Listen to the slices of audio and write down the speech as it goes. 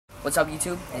What's up,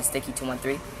 YouTube? It's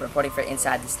Stickie213, reporting for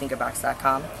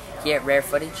InsideTheSneakerBox.com here at Rare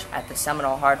Footage at the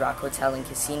Seminole Hard Rock Hotel and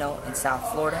Casino in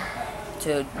South Florida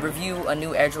to review a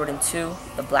new Air Jordan 2,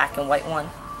 the black and white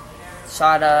one.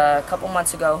 Saw it a couple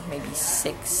months ago, maybe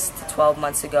 6 to 12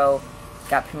 months ago.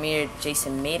 Got premiered,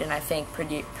 Jason Maiden, I think,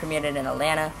 premiered it in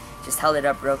Atlanta. Just held it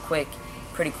up real quick.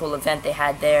 Pretty cool event they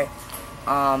had there.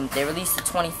 They released the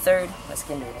 23rd. Let's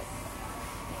get into it.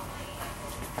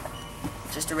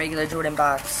 Just a regular Jordan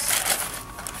box.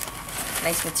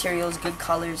 Nice materials, good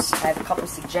colors. I have a couple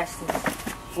suggestions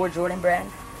for Jordan brand,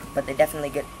 but they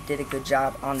definitely did a good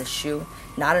job on the shoe.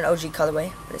 Not an OG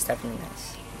colorway, but it's definitely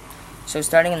nice. So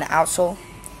starting in the outsole,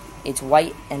 it's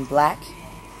white and black.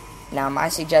 Now my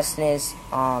suggestion is,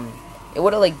 it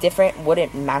would have looked different,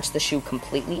 wouldn't match the shoe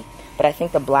completely, but I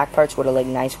think the black parts would have looked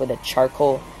nice with a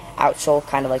charcoal outsole,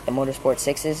 kind of like the Motorsport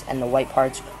 6s, and the white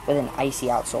parts with an icy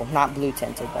outsole, not blue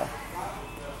tinted though.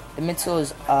 The midsole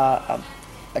is a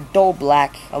dull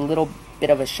black, a little bit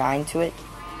of a shine to it,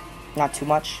 not too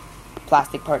much. The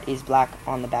plastic part is black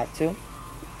on the back too.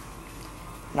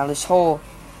 Now this whole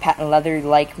patent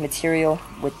leather-like material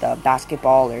with the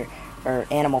basketball or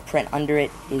animal print under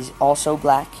it is also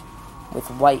black, with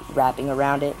white wrapping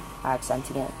around it,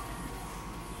 accenting it.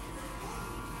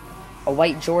 A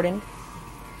white Jordan,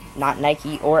 not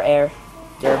Nike or Air,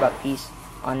 Durabuck piece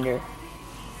under.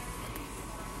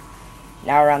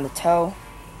 Now around the toe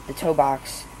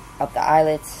box, up the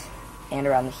eyelets, and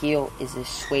around the heel is this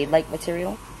suede-like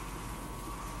material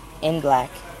in black,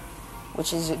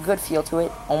 which is a good feel to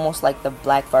it, almost like the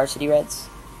black Varsity Reds.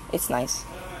 It's nice.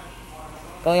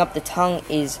 Going up the tongue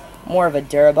is more of a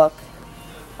Durabuck.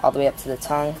 All the way up to the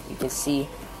tongue, you can see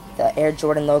the Air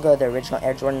Jordan logo, the original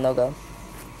Air Jordan logo.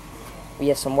 We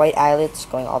have some white eyelets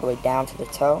going all the way down to the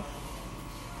toe.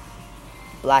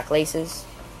 Black laces.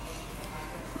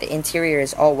 The interior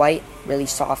is all white, really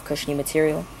soft, cushiony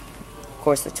material. Of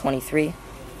course, the 23.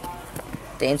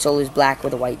 The insole is black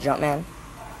with a white Jumpman.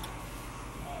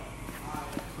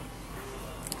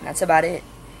 That's about it.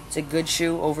 It's a good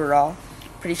shoe overall.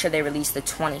 Pretty sure they released the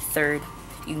 23rd.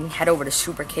 You can head over to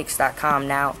superkicks.com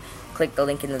now. Click the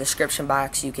link in the description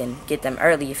box. You can get them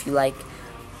early if you like.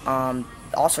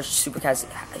 Also,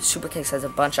 Superkicks has a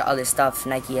bunch of other stuff,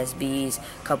 Nike SBs,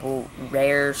 a couple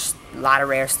rares, a lot of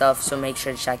rare stuff, so make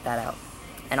sure to check that out.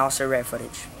 And also Rare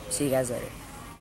Footage. See you guys later.